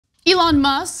Elon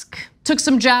Musk took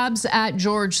some jabs at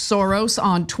George Soros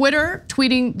on Twitter,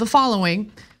 tweeting the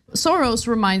following: Soros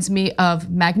reminds me of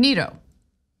Magneto.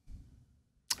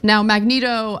 Now,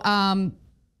 Magneto,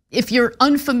 if you're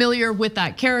unfamiliar with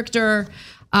that character,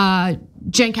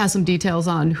 Cenk has some details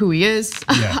on who he is.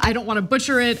 Yeah. I don't want to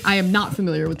butcher it. I am not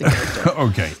familiar with the character.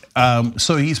 Okay,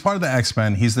 so he's part of the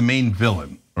X-Men. He's the main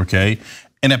villain, okay?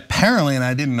 And apparently, and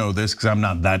I didn't know this because I'm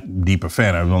not that deep a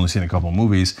fan. I've only seen a couple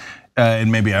movies,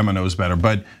 and maybe Emma knows better.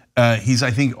 But he's, I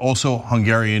think, also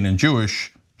Hungarian and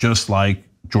Jewish, just like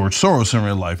George Soros in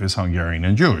real life is Hungarian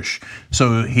and Jewish.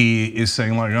 So he is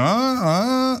saying like,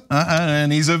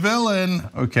 and he's a villain,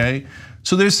 okay?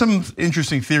 So there's some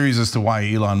interesting theories as to why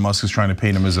Elon Musk is trying to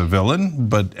paint him as a villain,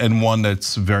 and one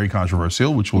that's very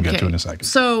controversial, which we'll get to in a second.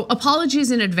 So apologies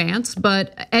in advance,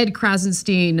 but Ed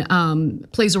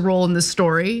Krasenstein plays a role in this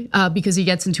story because he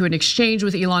gets into an exchange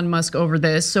with Elon Musk over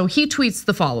this. So he tweets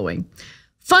the following: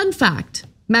 fun fact,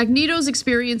 Magneto's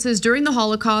experiences during the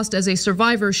Holocaust as a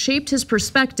survivor shaped his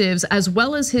perspectives as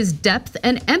well as his depth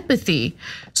and empathy.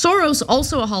 Soros,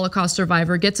 also a Holocaust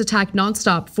survivor, gets attacked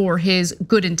nonstop for his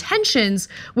good intentions,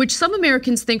 which some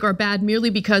Americans think are bad merely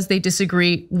because they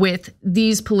disagree with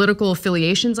these political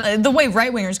affiliations. The way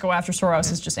right-wingers go after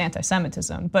Soros is just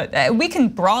anti-Semitism, but we can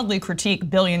broadly critique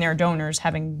billionaire donors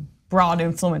having broad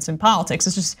influence in politics.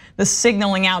 It's just the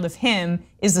signaling out of him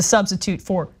is the substitute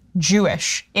for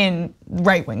Jewish in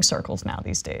right-wing circles now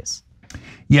these days.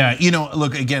 Yeah,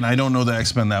 look, again, I don't know the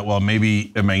X-Men that well.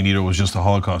 Maybe Magneto was just a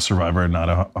Holocaust survivor and not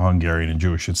a Hungarian and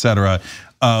Jewish, etc.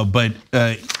 But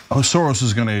Soros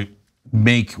is gonna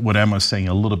make what Emma's saying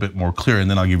a little bit more clear,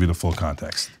 and then I'll give you the full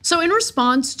context. So in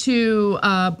response to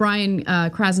Brian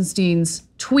Krasenstein's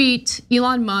tweet,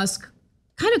 Elon Musk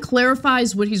kind of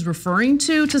clarifies what he's referring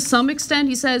to some extent.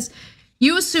 He says,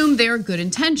 you assume they're good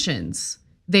intentions.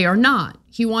 They are not.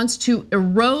 He wants to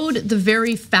erode the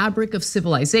very fabric of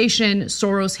civilization.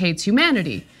 Soros hates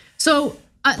humanity. So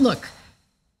look,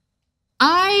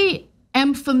 I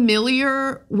am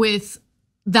familiar with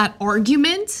that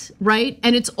argument, right?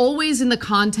 And it's always in the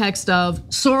context of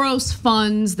Soros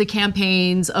funds the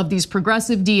campaigns of these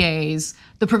progressive DAs.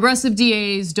 The progressive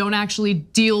DAs don't actually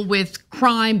deal with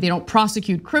crime, they don't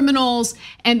prosecute criminals,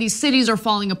 and these cities are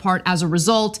falling apart as a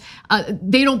result.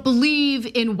 They don't believe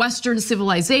in Western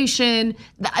civilization.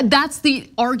 That's the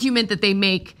argument that they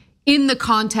make in the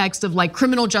context of like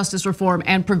criminal justice reform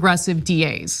and progressive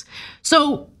DAs.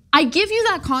 So I give you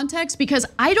that context because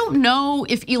I don't know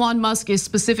if Elon Musk is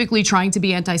specifically trying to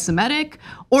be anti-Semitic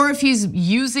or if he's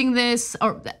using this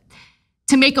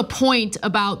to make a point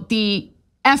about the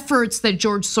efforts that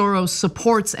George Soros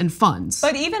supports and funds.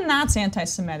 But even that's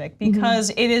anti-Semitic because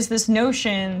it is this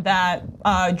notion that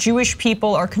Jewish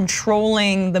people are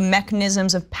controlling the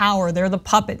mechanisms of power. They're the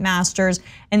puppet masters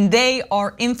and they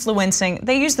are influencing.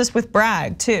 They use this with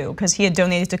Bragg too because he had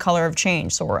donated to Color of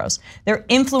Change, Soros. They're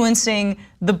influencing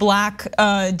the black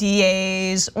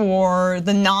DAs or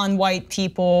the non-white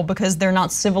people because they're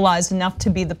not civilized enough to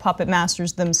be the puppet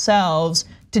masters themselves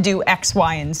to do X,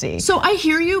 Y, and Z. So I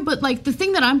hear you, but like the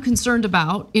thing that I'm concerned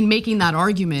about in making that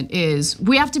argument is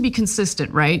we have to be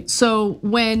consistent, right? So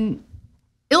when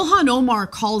Ilhan Omar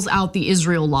calls out the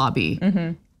Israel lobby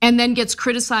and then gets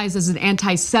criticized as an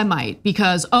anti-Semite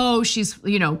because, she's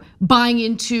buying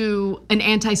into an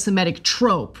anti-Semitic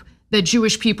trope that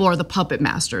Jewish people are the puppet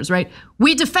masters, right?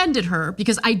 We defended her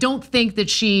because I don't think that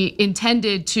she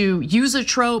intended to use a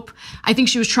trope. I think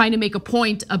she was trying to make a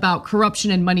point about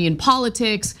corruption and money in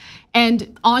politics,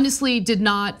 and honestly did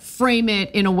not frame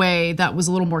it in a way that was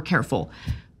a little more careful.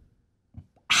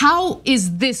 How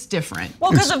is this different?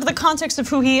 Well, because of the context of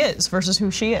who he is versus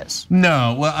who she is.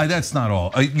 No, well, that's not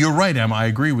all. You're right, Emma, I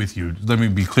agree with you. Let me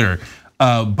be clear.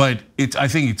 But I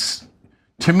think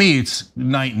to me, it's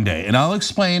night and day, and I'll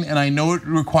explain, and I know it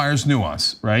requires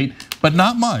nuance, right? But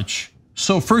not much.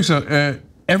 So first,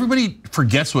 everybody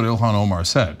forgets what Ilhan Omar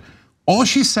said. All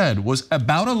she said was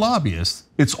about a lobbyist,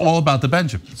 it's all about the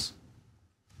Benjamins.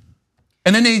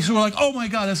 And then they were like, oh my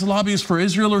God, that's a lobbyist for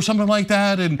Israel or something like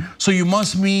that. And so you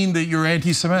must mean that you're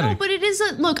anti-Semitic. No, but it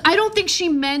isn't, look, I don't think she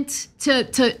meant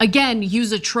to again,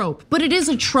 use a trope, but it is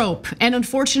a trope. And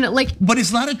unfortunately, But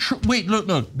it's not a trope, wait,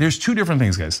 look, there's two different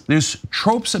things, guys. There's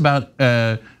tropes about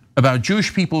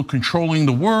Jewish people controlling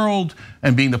the world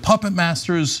and being the puppet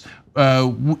masters.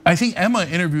 I think Emma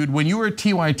interviewed, when you were at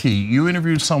TYT, you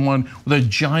interviewed someone with a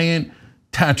giant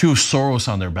tattoo of Soros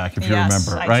on their back, if you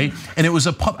remember, right? And it was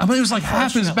it was like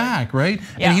half his back, right?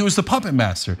 Yeah. And he was the puppet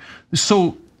master.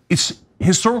 So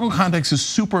historical context is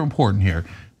super important here.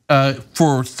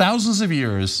 for thousands of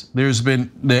years, there's been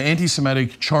the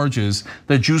anti-Semitic charges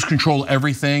that Jews control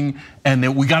everything and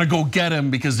that we gotta go get them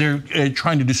because they're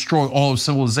trying to destroy all of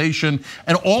civilization.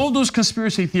 And all of those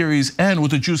conspiracy theories end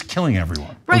with the Jews killing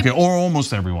everyone, right. Okay, or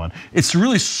almost everyone. It's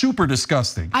really super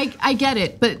disgusting. I get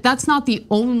it, but that's not the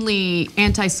only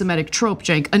anti-Semitic trope,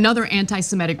 Cenk. Another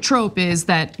anti-Semitic trope is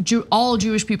that all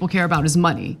Jewish people care about is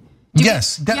money.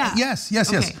 Yes.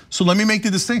 So let me make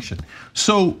the distinction.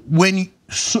 So when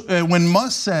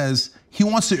Musk says he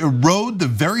wants to erode the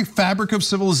very fabric of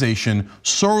civilization,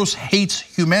 Soros hates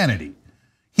humanity.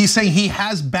 He's saying he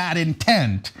has bad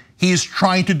intent. He is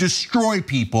trying to destroy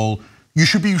people. You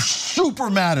should be super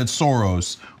mad at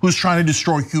Soros, who's trying to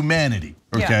destroy humanity,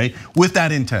 okay, with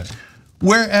that intent.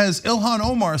 Whereas Ilhan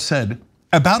Omar said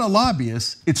about a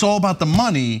lobbyist, it's all about the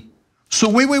money. So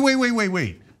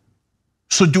wait.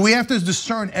 So do we have to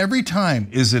discern every time,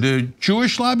 is it a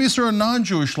Jewish lobbyist or a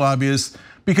non-Jewish lobbyist?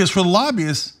 Because for the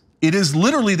lobbyists, it is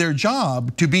literally their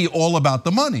job to be all about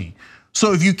the money.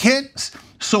 So if you can't,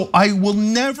 so I will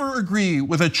never agree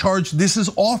with a charge. This is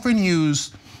often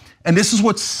used, and this is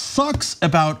what sucks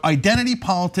about identity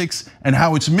politics and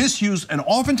how it's misused, and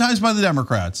oftentimes by the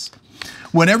Democrats.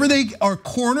 Whenever they are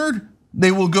cornered,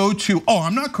 they will go to, oh,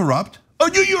 I'm not corrupt.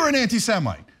 Oh, you're an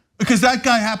anti-Semite. Because that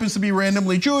guy happens to be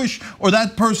randomly Jewish, or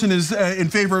that person is in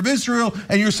favor of Israel,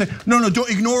 and you're saying, no, don't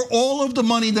ignore all of the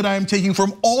money that I am taking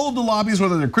from all of the lobbies,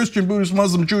 whether they're Christian, Buddhist,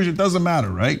 Muslim, Jewish, it doesn't matter,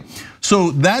 right?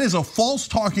 So that is a false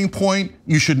talking point.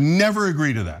 You should never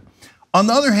agree to that. On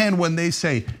the other hand, when they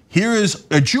say, here is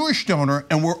a Jewish donor,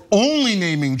 and we're only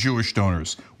naming Jewish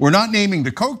donors. We're not naming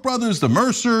the Koch brothers, the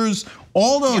Mercers,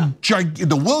 all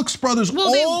the Wilkes brothers,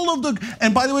 all of the,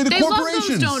 and by the way, the corporations.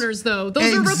 They love those donors though.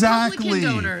 Those are Republican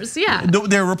donors, yeah.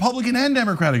 They're Republican and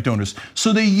Democratic donors.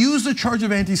 So they use the charge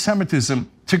of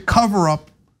anti-Semitism to cover up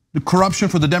the corruption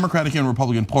for the Democratic and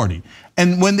Republican Party.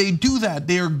 And when they do that,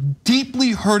 they are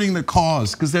deeply hurting the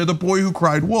cause because they're the boy who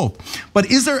cried wolf. But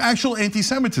is there actual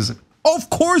anti-Semitism?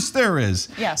 Of course there is.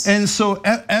 Yes. And so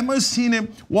Emma's seen it.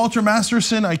 Walter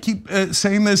Masterson, I keep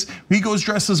saying this, he goes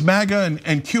dressed as MAGA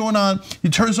and QAnon. He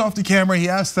turns off the camera, he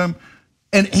asks them,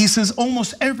 and he says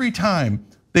almost every time,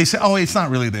 they say, oh, it's not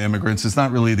really the immigrants, it's not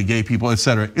really the gay people,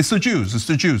 etc. It's the Jews, it's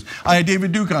the Jews. I had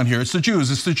David Duke on here, it's the Jews,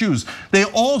 it's the Jews. They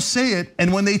all say it,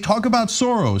 and when they talk about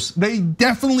Soros, they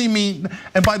definitely mean,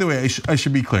 and by the way, I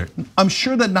should be clear. I'm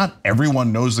sure that not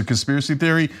everyone knows the conspiracy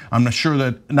theory. I'm not sure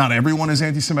that not everyone is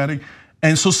anti-Semitic.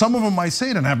 And so some of them might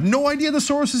say it and have no idea that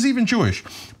Soros is even Jewish.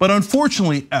 But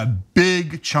unfortunately, a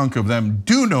big chunk of them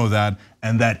do know that,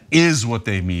 and that is what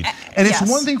they mean. And it's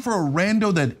one thing for a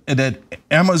rando that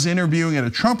Emma's interviewing at a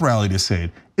Trump rally to say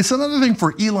it. It's another thing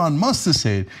for Elon Musk to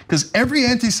say it, because every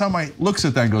anti-Semite looks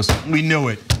at that and goes, we knew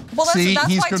it. Well, that's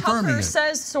he's why confirming Tucker it.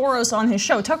 says Soros on his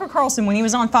show. Tucker Carlson, when he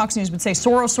was on Fox News, would say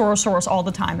Soros, Soros, Soros all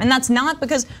the time. And that's not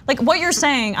because, like what you're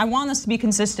saying, I want us to be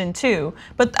consistent too.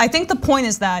 But I think the point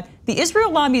is that the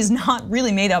Israel lobby is not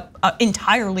really made up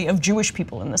entirely of Jewish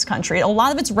people in this country. A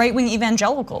lot of it's right-wing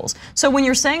evangelicals. So when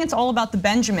you're saying it's all about the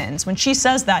Benjamins, when she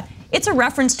says that, it's a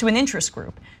reference to an interest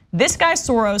group. This guy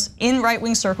Soros, in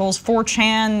right-wing circles,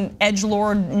 4chan,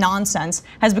 edgelord nonsense,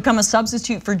 has become a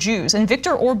substitute for Jews. And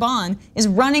Viktor Orban is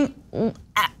running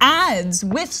ads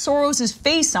with Soros's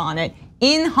face on it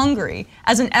in Hungary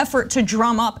as an effort to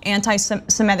drum up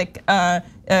anti-Semitic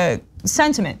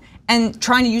sentiment and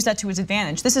trying to use that to his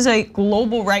advantage. This is a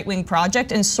global right-wing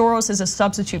project, and Soros is a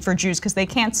substitute for Jews because they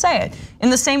can't say it. In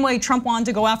the same way Trump wanted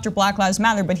to go after Black Lives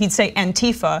Matter, but he'd say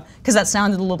Antifa because that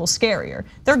sounded a little scarier.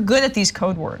 They're good at these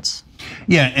code words.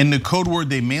 Yeah, and the code word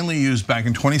they mainly used back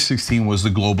in 2016 was the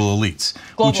global elites.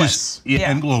 Globalists,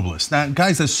 and globalists. Now,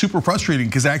 guys, that's super frustrating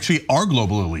because they actually are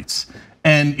global elites.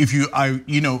 And if you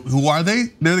know, who are they?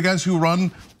 They're the guys who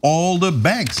run all the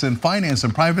banks and finance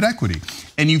and private equity.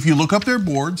 And if you look up their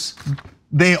boards,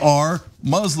 they are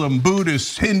Muslim,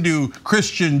 Buddhist, Hindu,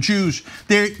 Christian, Jewish.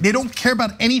 They don't care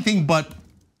about anything but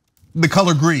the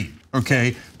color green,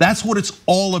 okay? That's what it's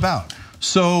all about.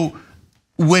 So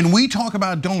when we talk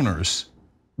about donors,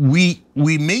 we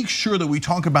make sure that we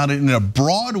talk about it in a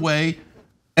broad way.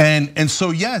 And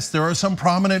so yes, there are some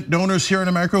prominent donors here in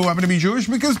America who happen to be Jewish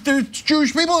because there's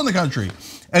Jewish people in the country.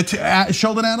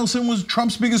 Sheldon Adelson was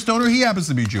Trump's biggest donor, he happens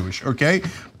to be Jewish, okay?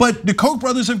 But the Koch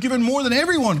brothers have given more than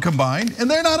everyone combined,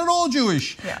 and they're not at all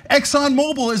Jewish.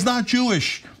 ExxonMobil is not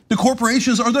Jewish. The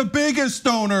corporations are the biggest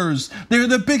donors. They're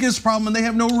the biggest problem, and they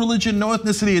have no religion, no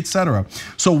ethnicity, etc.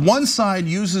 So one side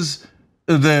uses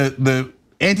the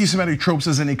anti-Semitic tropes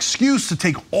as an excuse to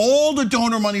take all the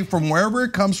donor money from wherever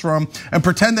it comes from and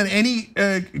pretend that any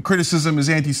criticism is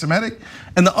anti-Semitic.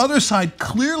 And the other side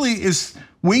clearly is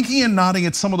winking and nodding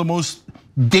at some of the most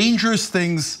dangerous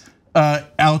things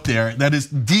out there that is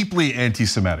deeply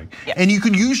anti-Semitic. Yeah. And you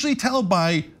can usually tell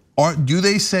by, do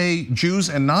they say Jews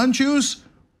and non-Jews,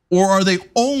 or are they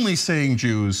only saying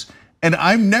Jews? And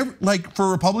I've never, like for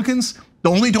Republicans, the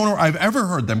only donor I've ever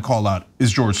heard them call out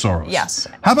is George Soros. Yes.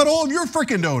 How about all of your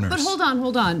freaking donors? But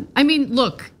hold on. I mean,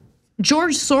 look,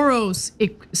 George Soros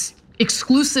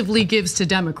exclusively gives to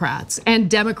Democrats and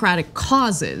Democratic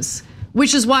causes,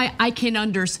 which is why I can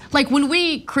understand. Like when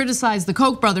we criticize the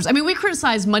Koch brothers, I mean, we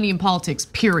criticize money in politics,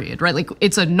 period, right? Like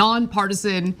it's a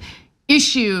nonpartisan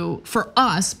issue for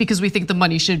us because we think the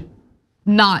money should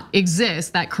not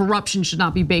exist, that corruption should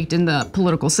not be baked in the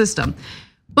political system.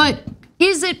 But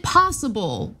is it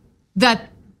possible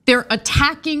that they're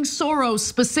attacking Soros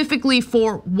specifically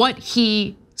for what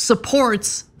he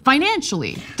supports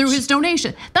financially through his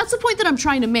donation? That's the point that I'm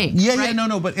trying to make. Yeah,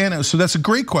 no, but Anna, so that's a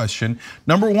great question.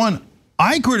 Number one,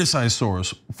 I criticize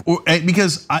Soros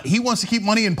because he wants to keep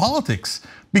money in politics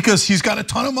because he's got a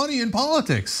ton of money in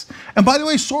politics. And by the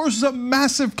way, Soros is a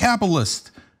massive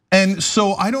capitalist. And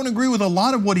so I don't agree with a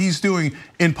lot of what he's doing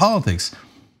in politics.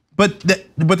 But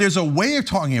there's a way of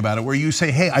talking about it where you say,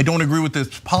 hey, I don't agree with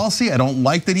this policy. I don't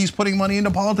like that he's putting money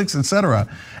into politics, et cetera.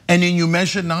 And then you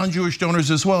mention non-Jewish donors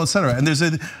as well, et cetera.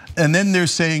 And then they're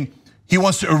saying he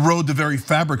wants to erode the very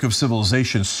fabric of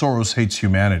civilization. Soros hates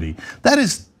humanity. That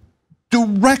is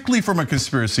directly from a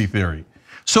conspiracy theory.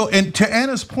 So, and to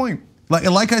Anna's point,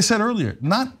 like I said earlier,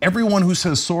 not everyone who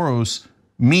says Soros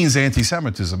means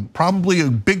anti-Semitism. Probably a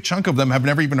big chunk of them have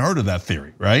never even heard of that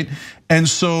theory, right? And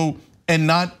so, and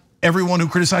not everyone who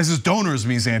criticizes donors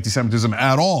means anti-Semitism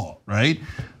at all, right?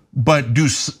 But do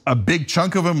a big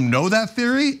chunk of them know that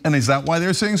theory? And is that why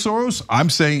they're saying Soros? I'm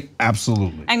saying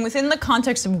absolutely. And within the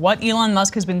context of what Elon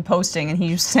Musk has been posting, and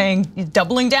he's saying, he's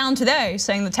doubling down today,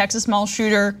 saying the Texas mall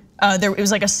shooter, it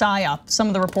was like a psyop, some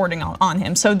of the reporting on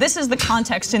him. So this is the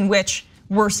context in which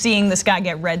we're seeing this guy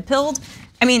get red pilled.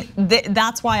 I mean,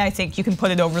 that's why I think you can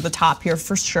put it over the top here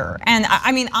for sure. And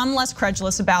I mean, I'm less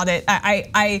credulous about it.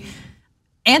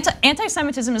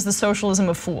 Anti-Semitism is the socialism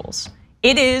of fools.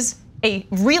 It is a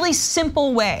really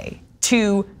simple way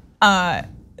to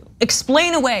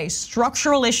explain away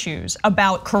structural issues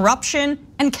about corruption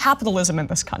and capitalism in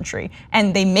this country.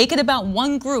 And they make it about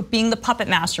one group being the puppet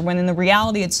master, when in the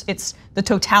reality it's the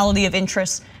totality of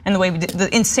interests and the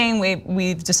insane way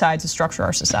we've decided to structure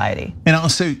our society. And I'll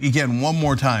say again one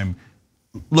more time,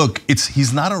 look,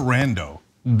 he's not a rando.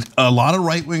 A lot of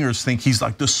right-wingers think he's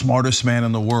like the smartest man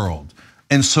in the world.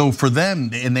 And so for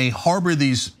them, and they harbor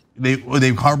these,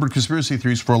 they've harbored conspiracy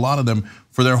theories for a lot of them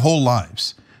for their whole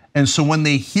lives. And so when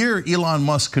they hear Elon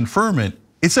Musk confirm it,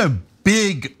 it's a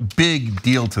big, big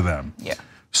deal to them. Yeah.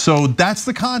 So that's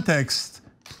the context.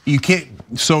 You can't,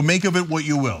 so make of it what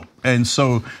you will. And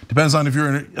so depends on if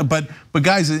you're in, but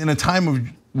guys, in a time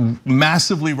of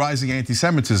massively rising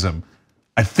anti-Semitism,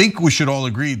 I think we should all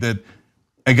agree that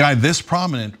a guy this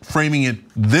prominent framing it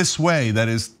this way, that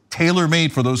is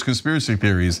tailor-made for those conspiracy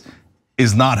theories,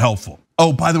 is not helpful.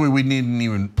 Oh, by the way, we didn't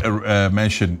even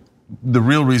mention the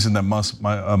real reason that Musk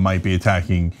might be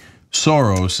attacking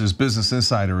Soros is Business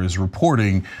Insider is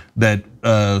reporting that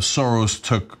Soros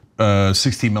took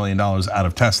 $16 million out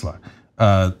of Tesla,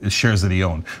 shares that he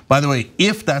owned. By the way,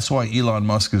 if that's why Elon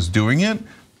Musk is doing it,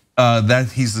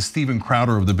 that he's the Steven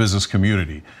Crowder of the business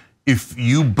community. If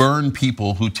you burn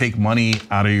people who take money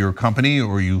out of your company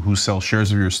or who sell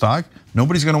shares of your stock,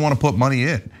 nobody's gonna wanna put money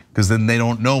in, because then they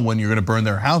don't know when you're gonna burn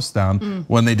their house down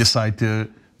when they decide to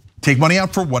take money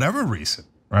out for whatever reason,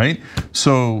 right?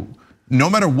 So no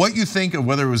matter what you think of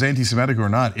whether it was anti-Semitic or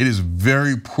not, it is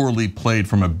very poorly played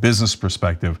from a business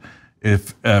perspective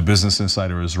if Business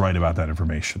Insider is right about that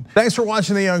information. Thanks for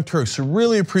watching The Young Turks,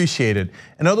 really appreciate it.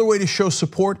 Another way to show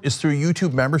support is through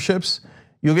YouTube memberships.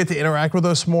 You'll get to interact with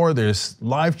us more. There's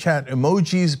live chat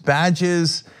emojis,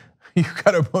 badges. You've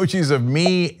got emojis of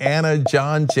me, Anna,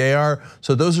 John, JR.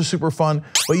 So those are super fun.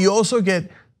 But you also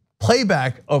get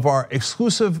playback of our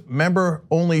exclusive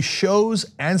member-only shows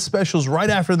and specials right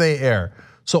after they air.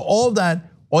 So all of that,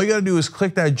 all you gotta do is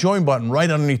click that join button right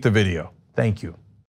underneath the video. Thank you.